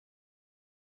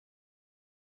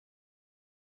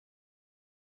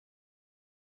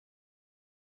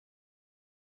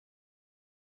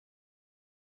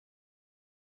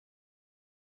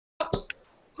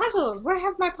Puzzles. Where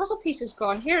have my puzzle pieces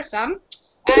gone? Here are some.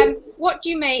 What do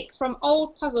you make from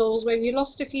old puzzles where you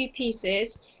lost a few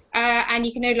pieces and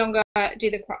you can no longer do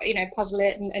the, puzzle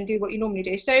it and do what you normally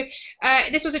do? So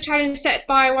this was a challenge set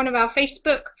by one of our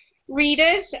Facebook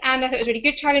readers, and I thought it was a really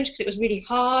good challenge because it was really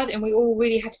hard and we all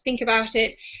really had to think about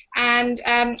it, and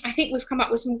I think we've come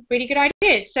up with some really good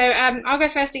ideas. So I'll go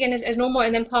first again as normal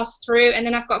and then pass through, and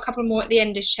then I've got a couple more at the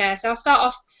end to share. So I'll start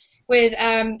off with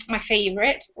my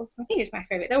favourite. I think it's my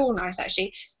favourite. They're all nice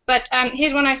actually, but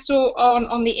here's one I saw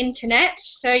on the internet.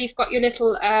 So you've got your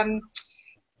little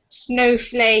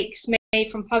snowflakes made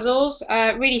from puzzles.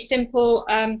 Really simple.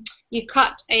 You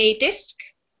cut a disc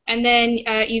and then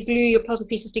you glue your puzzle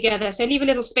pieces together. So leave a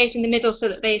little space in the middle so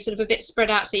that they sort of a bit spread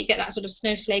out, so you get that sort of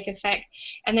snowflake effect.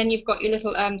 And then you've got your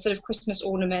little sort of Christmas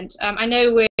ornament. I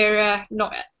know we're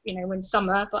not, in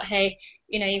summer, but hey,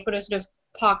 you've got to sort of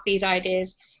park these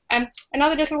ideas.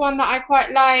 Another little one that I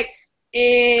quite like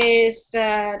is,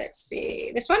 let's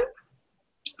see, this one.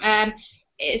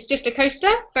 It's just a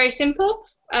coaster, very simple.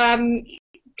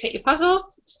 Take your puzzle,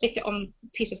 stick it on a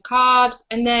piece of card,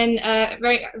 and then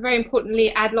very, very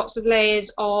importantly, add lots of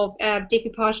layers of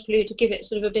decoupage glue to give it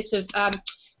sort of a bit of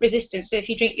resistance. So if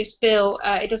you drink your spill,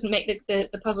 it doesn't make the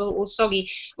puzzle all soggy.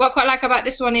 What I quite like about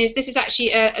this one is this is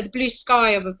actually the blue sky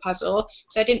of a puzzle.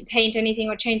 So I didn't paint anything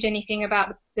or change anything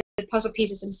about the puzzle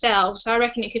pieces themselves. So I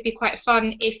reckon it could be quite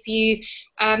fun if you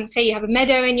say you have a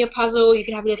meadow in your puzzle, you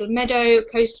could have a little meadow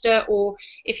coaster, or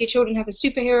if your children have a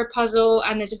superhero puzzle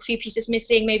and there's a few pieces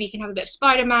missing, maybe you can have a bit of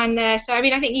Spider-Man there. So I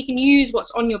mean, I think you can use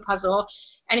what's on your puzzle,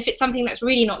 and if it's something that's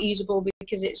really not usable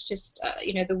because it's just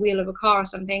the wheel of a car or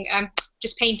something,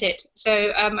 just paint it.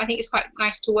 So I think it's quite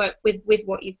nice to work with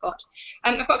what you've got.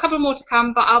 I've got a couple more to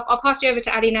come, but I'll pass you over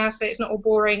to Ali now, so it's not all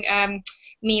boring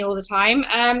me all the time.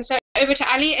 So over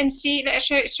to Ali and let us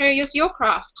show your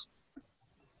craft.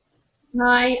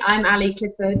 Hi, I'm Ali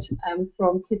Clifford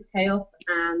from Kids Chaos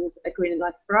and A Greener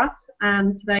Life for Us,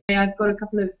 and today I've got a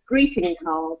couple of greetings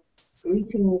cards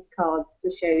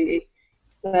to show you.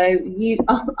 So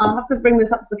I'll have to bring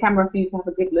this up to the camera for you to have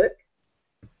a good look.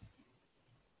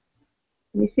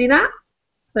 Can you see that?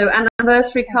 So an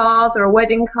anniversary card or a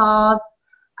wedding card,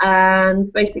 and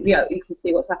basically you can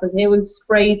see what's happened here. We've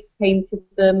spray painted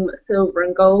them silver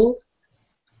and gold.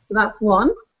 So that's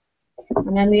one.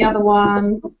 And then the other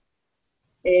one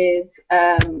is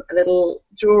a little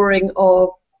drawing of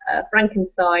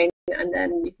Frankenstein, and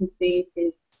then you can see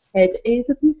his head is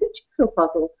a piece of jigsaw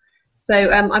puzzle.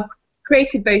 So I've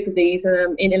created both of these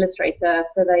in Illustrator,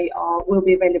 so they will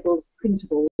be available as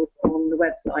printables on the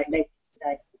website later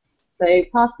today. So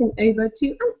passing over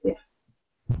to Anthea.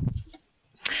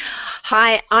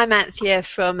 Hi, I'm Anthea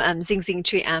from Zing Zing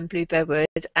Tree and Bluebell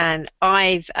Wood, and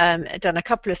I've done a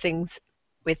couple of things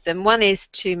with them. One is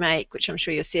to make, which I'm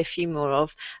sure you'll see a few more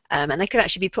of, and they can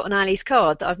actually be put on Ali's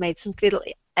card. I've made some little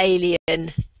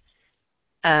alien,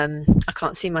 I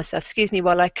can't see myself, excuse me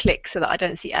while I click so that I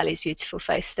don't see Ali's beautiful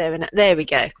face staring at, there we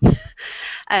go.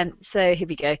 So here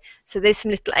we go. So there's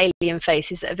some little alien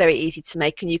faces that are very easy to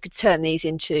make, and you could turn these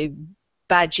into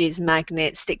badges,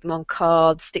 magnets, stick them on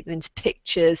cards, stick them into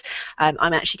pictures.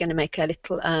 I'm actually going to make a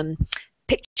little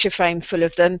picture frame full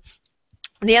of them.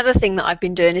 And the other thing that I've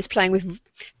been doing is playing with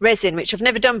resin, which I've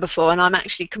never done before, and I'm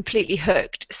actually completely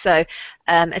hooked. So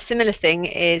a similar thing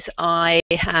is I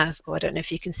have, I don't know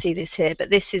if you can see this here, but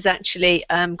this is actually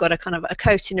got a kind of a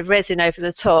coating of resin over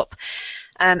the top.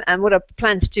 And what I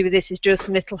plan to do with this is drill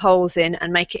some little holes in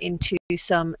and make it into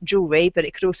some jewellery, but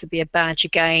it could also be a badge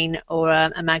again, or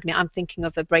a magnet. I'm thinking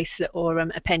of a bracelet or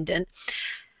a pendant.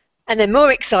 And then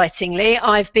more excitingly,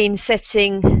 I've been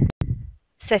setting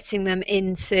them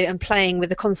into and playing with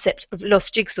the concept of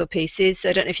lost jigsaw pieces.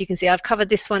 So I don't know if you can see, I've covered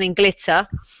this one in glitter,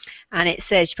 and it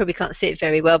says, you probably can't see it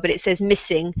very well, but it says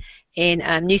missing in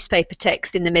newspaper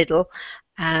text in the middle.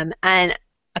 And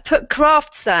I put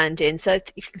craft sand in, so if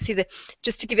you can see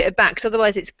just to give it a back, because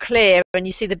otherwise it's clear and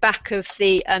you see the back of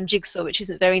the jigsaw, which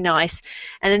isn't very nice.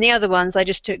 And then the other ones I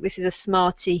just took, this is a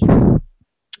Smarty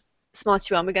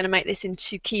one. We're going to make this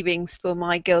into key rings for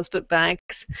my girls' book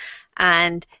bags.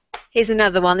 And here's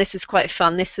another one. This was quite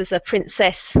fun. This was a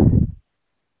princess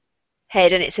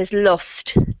head, and it says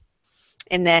lost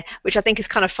in there, which I think is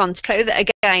kind of fun to play with.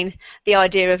 Again, the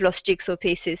idea of lost jigsaw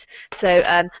pieces. So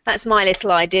that's my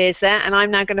little ideas there, and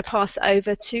I'm now going to pass it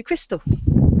over to Crystal.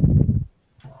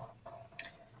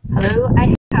 Hello,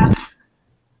 I have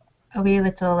a wee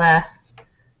little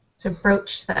sort of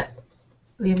brooch that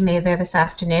we've made there this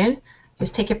afternoon.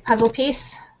 Just take your puzzle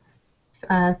piece,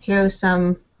 glue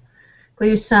some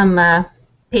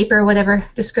paper, whatever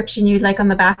description you'd like on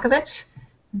the back of it,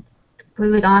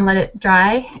 glue it on, let it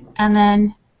dry, and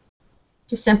then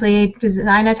just simply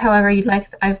design it however you'd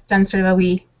like. I've done sort of a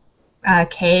wee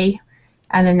K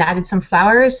and then added some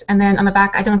flowers. And then on the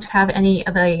back, I don't have any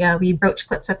of the wee brooch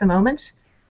clips at the moment,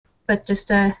 but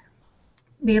just a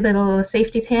wee little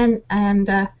safety pin and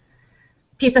a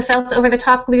piece of felt over the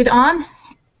top glued on.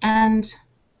 And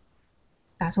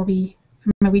that will be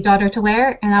for my wee daughter to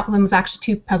wear. And that one was actually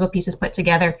 2 puzzle pieces put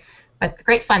together, but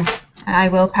great fun. I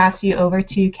will pass you over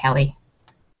to Kelly.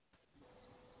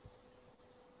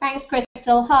 Thanks,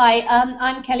 Crystal. Hi,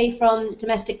 I'm Kelly from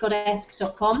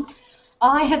domesticgoddess.com.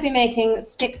 I have been making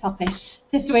stick puppets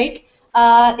this week.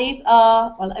 These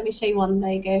are, well, let me show you one.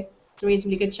 There you go. It's a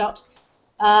reasonably good shot.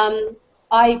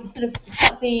 I sort of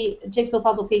stuck the jigsaw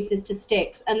puzzle pieces to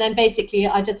sticks, and then basically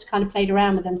I just kind of played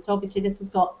around with them. So obviously this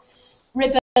has got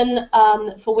ribbon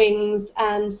for wings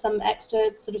and some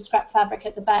extra sort of scrap fabric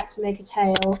at the back to make a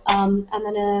tail, and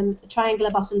then a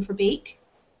triangular button for beak.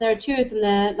 There are 2 of them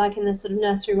there, like in the sort of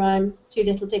nursery rhyme, 2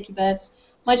 little dicky birds.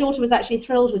 My daughter was actually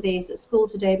thrilled with these at school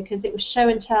today because it was show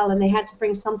and tell and they had to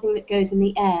bring something that goes in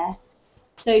the air.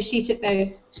 So she took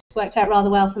those. It worked out rather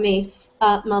well for me,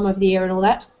 Mum of the Year and all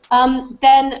that.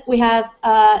 Then we have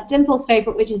Dimple's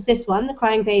favourite, which is this one, the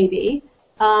crying baby.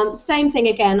 Same thing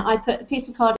again. I put a piece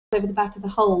of card over the back of the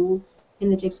hole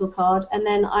in the jigsaw card, and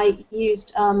then I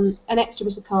used an extra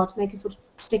bit of card to make a sort of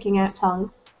sticking out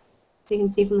tongue. So you can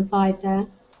see from the side there.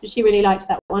 But she really likes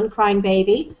that one, crying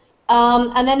baby.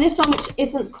 And then this one, which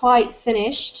isn't quite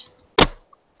finished,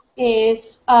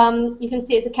 is, you can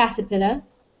see it's a caterpillar. Here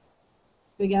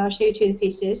we go, I'll show you 2 of the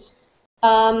pieces.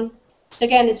 So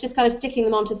again, it's just kind of sticking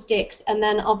them onto sticks, and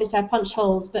then obviously I punch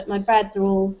holes, but my brads are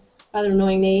all rather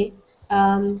annoyingly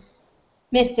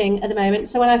missing at the moment.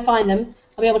 So when I find them,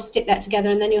 I'll be able to stick that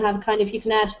together, and then you'll have a kind of, you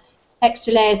can add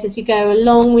extra layers as you go, a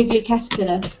long wiggly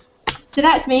caterpillar. So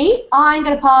that's me. I'm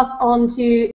going to pass on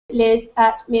to Liz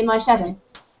at Me and My Shadow.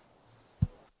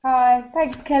 Hi,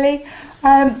 thanks Kelly.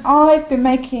 I've been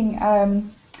making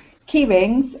key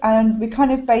rings, and we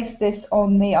kind of based this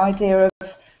on the idea of,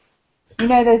 you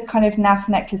know, those kind of naff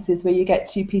necklaces where you get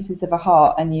 2 pieces of a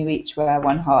heart and you each wear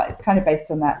 1 heart. It's kind of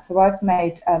based on that. So I've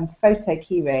made photo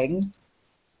key rings.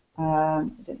 I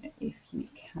don't know if you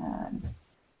can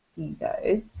see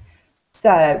those.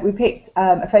 So we picked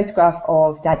a photograph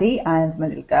of Daddy and my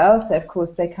little girl. So of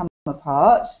course they come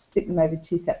apart, stick them over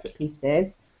 2 separate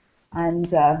pieces, and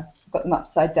got them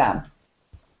upside down.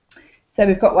 So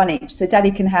we've got 1 each. So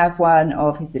Daddy can have one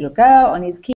of his little girl on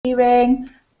his key ring,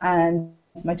 and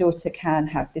my daughter can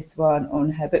have this one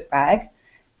on her book bag.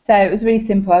 So it was really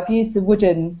simple. I've used the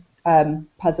wooden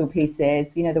puzzle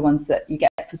pieces, you know, the ones that you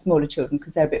get for smaller children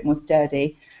because they're a bit more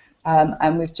sturdy.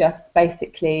 And we've just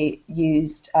basically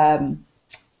used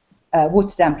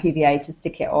watered down PVA to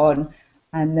stick it on,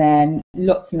 and then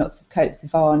lots and lots of coats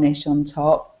of varnish on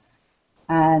top.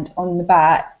 And on the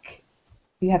back,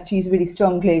 you have to use really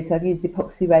strong glue. So I've used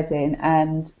epoxy resin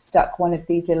and stuck one of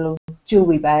these little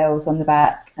jewellery bales on the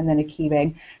back, and then a key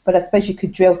ring. But I suppose you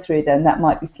could drill through them. That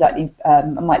might be slightly,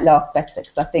 might last better,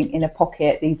 because I think in a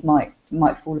pocket these might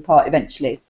fall apart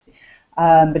eventually.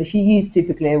 But if you use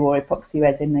super glue or epoxy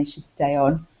resin, they should stay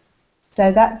on.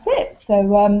 So that's it.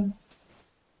 So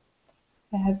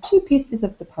I have 2 pieces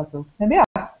of the puzzle. There we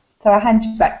are. So I'll hand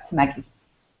you back to Maggie.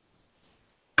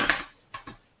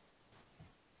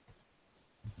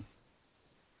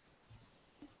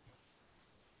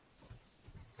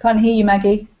 Can't hear you,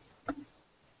 Maggie.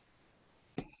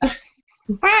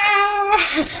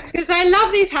 Because I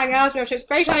love these hangouts, we have such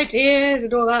great ideas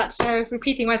and all that, so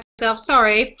repeating myself,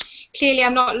 sorry. Clearly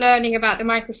I'm not learning about the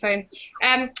microphone.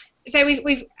 So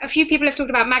we've a few people have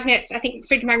talked about magnets. I think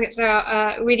fridge magnets are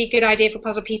a really good idea for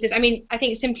puzzle pieces. I mean, I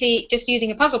think simply just using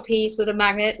a puzzle piece with a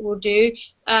magnet will do,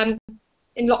 in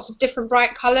lots of different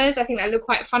bright colours. I think that look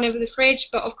quite fun over the fridge,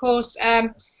 but of course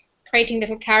creating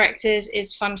little characters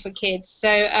is fun for kids.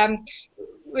 So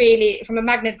really, from a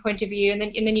magnet point of view, and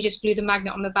then you just glue the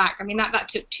magnet on the back. I mean, that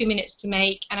took 2 minutes to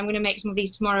make, and I'm going to make some of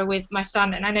these tomorrow with my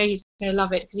son, and I know he's going to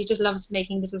love it because he just loves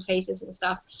making little faces and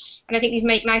stuff. And I think these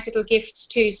make nice little gifts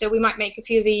too. So we might make a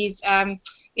few of these,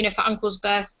 you know, for Uncle's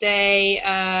birthday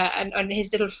and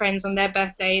his little friends on their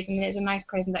birthdays, and it's a nice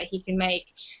present that he can make.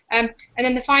 And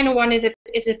then the final one is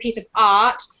a piece of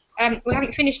art. We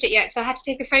haven't finished it yet, so I had to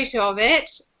take a photo of it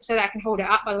so that I can hold it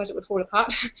up, otherwise it would fall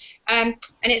apart. And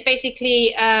it's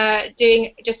basically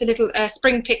doing just a little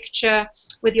spring picture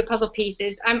with your puzzle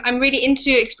pieces. I'm really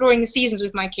into exploring the seasons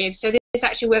with my kids, so this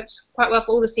actually works quite well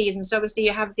for all the seasons. So obviously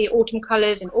you have the autumn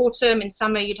colours in autumn, in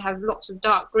summer you'd have lots of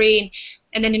dark green,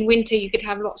 and then in winter you could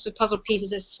have lots of puzzle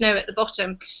pieces as snow at the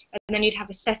bottom, and then you'd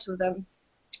have a set of them.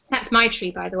 That's my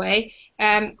tree, by the way,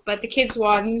 but the kids'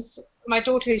 ones my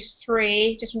daughter who's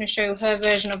 3. Just want to show her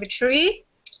version of a tree.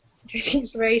 I think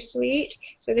it's very sweet.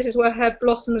 So this is where her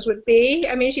blossoms would be.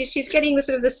 I mean, she's getting the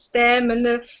sort of the stem and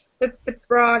the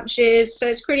branches. So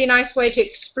it's a pretty nice way to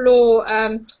explore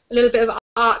a little bit of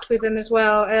art with them as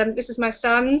well. This is my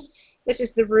son's. This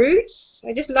is the roots.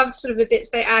 I just love sort of the bits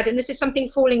they add, and this is something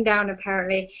falling down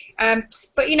apparently.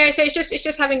 But you know, so it's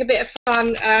just having a bit of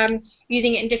fun,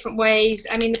 using it in different ways.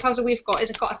 I mean, the puzzle we've got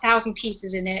has got 1,000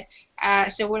 pieces in it,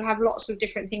 so we'll have lots of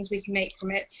different things we can make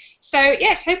from it. So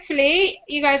yes, hopefully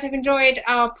you guys have enjoyed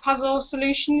our puzzle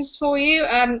solutions for you.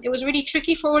 It was really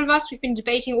tricky for all of us. We've been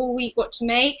debating all week what to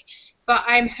make. But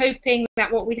I'm hoping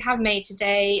that what we have made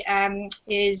today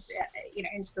is, you know,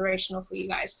 inspirational for you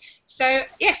guys. So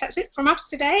yes, that's it from us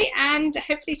today, and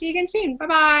hopefully see you again soon. Bye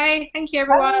bye. Thank you,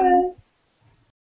 everyone. Bye.